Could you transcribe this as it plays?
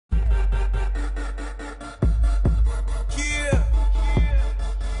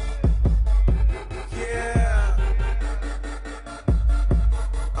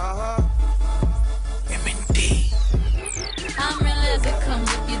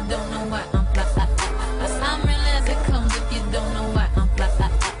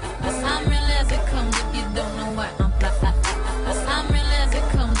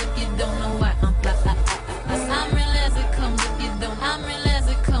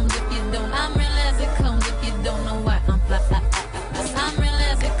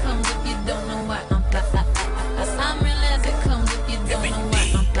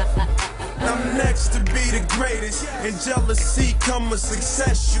When jealousy come with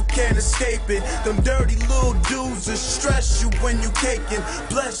success, you can't escape it. Them dirty little dudes will stress you when you caking.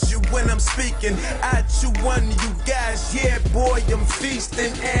 Bless you when I'm speaking. I chew one of you guys, yeah boy, I'm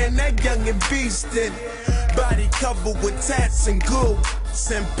feasting. And that youngin' beastin'. Body covered with tats and goo.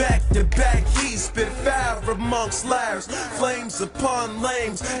 Sent back to back, he spit fire amongst liars. Flames upon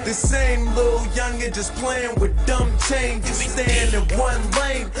lames. The same little youngin' just playing with dumb change. You stand in one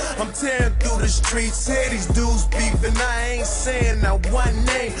lane. I'm tearing through the streets. Hear these dudes beefing. I ain't saying not one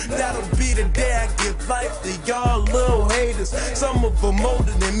name. That'll be the day I give life to y'all little haters. Some of them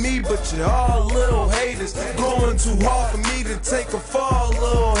older than me, but you're all little haters. Going too hard for me to take a fall,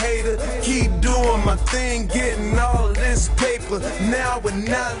 little hater. Keep doing my thing, getting all of this paper. Now and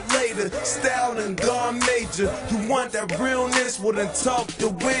not later, style and gone major. You want that realness? Well then talk to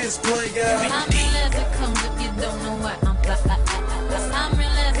Wiz, player. I'm real as it comes if you don't know why I'm fly. I'm real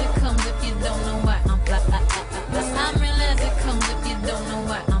as it comes if you don't know why I'm fly. I'm real as it comes if you don't know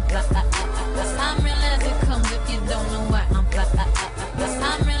why I'm fly. I'm real as it comes if you don't know why I'm fly.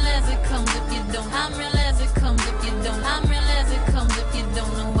 I'm real as it comes if you don't. I'm real as it comes if you don't. I'm real as it comes if you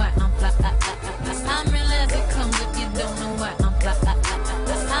don't know why I'm fly. I'm real as it comes if you don't know why I'm fly.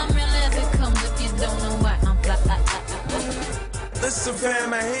 I'm real as it comes if you don't know why I'm fly. Listen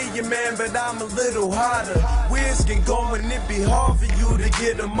fam, I hear you man, but I'm a little harder. Wiz can go and it be hard for you to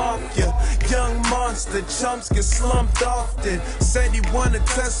get him off ya. Young monster, chumps get slumped often. Said he wanna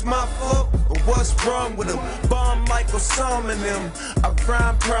test my foot, but what's wrong with him? Bomb like Osama and them. I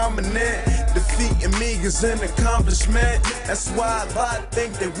grind prominent, defeating me is an accomplishment. That's why a lot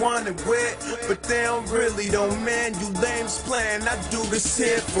think they want it wet, but they don't really though, man. You lames playing, I do this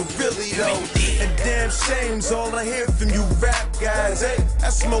here for really though. And damn shame's all I hear from you rap guys. Hey,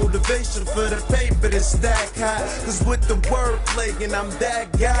 that's motivation for the paper to stack high. Cause with the wordplay and I'm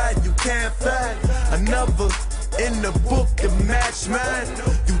that guy, you can't find another in the book to match mine.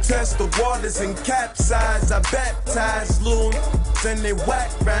 You test the waters and capsize. I baptize loons and they whack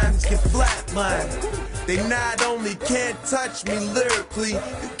rhymes get flatlined. They not only can't touch me lyrically,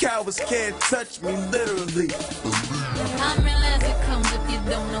 you cowards can't touch me literally. I'm real as it comes if you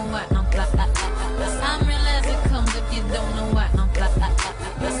don't know why I'm fly. I'm real as it comes if you don't know why I'm fly.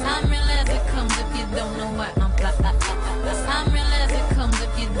 I'm real as it comes if you don't know why I'm fly. I'm real as it comes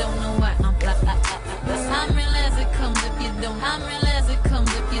if you don't know why I'm fly. I'm real as it comes if you don't. I'm real as it comes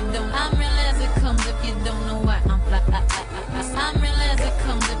if you don't. I'm real as it comes if you don't know.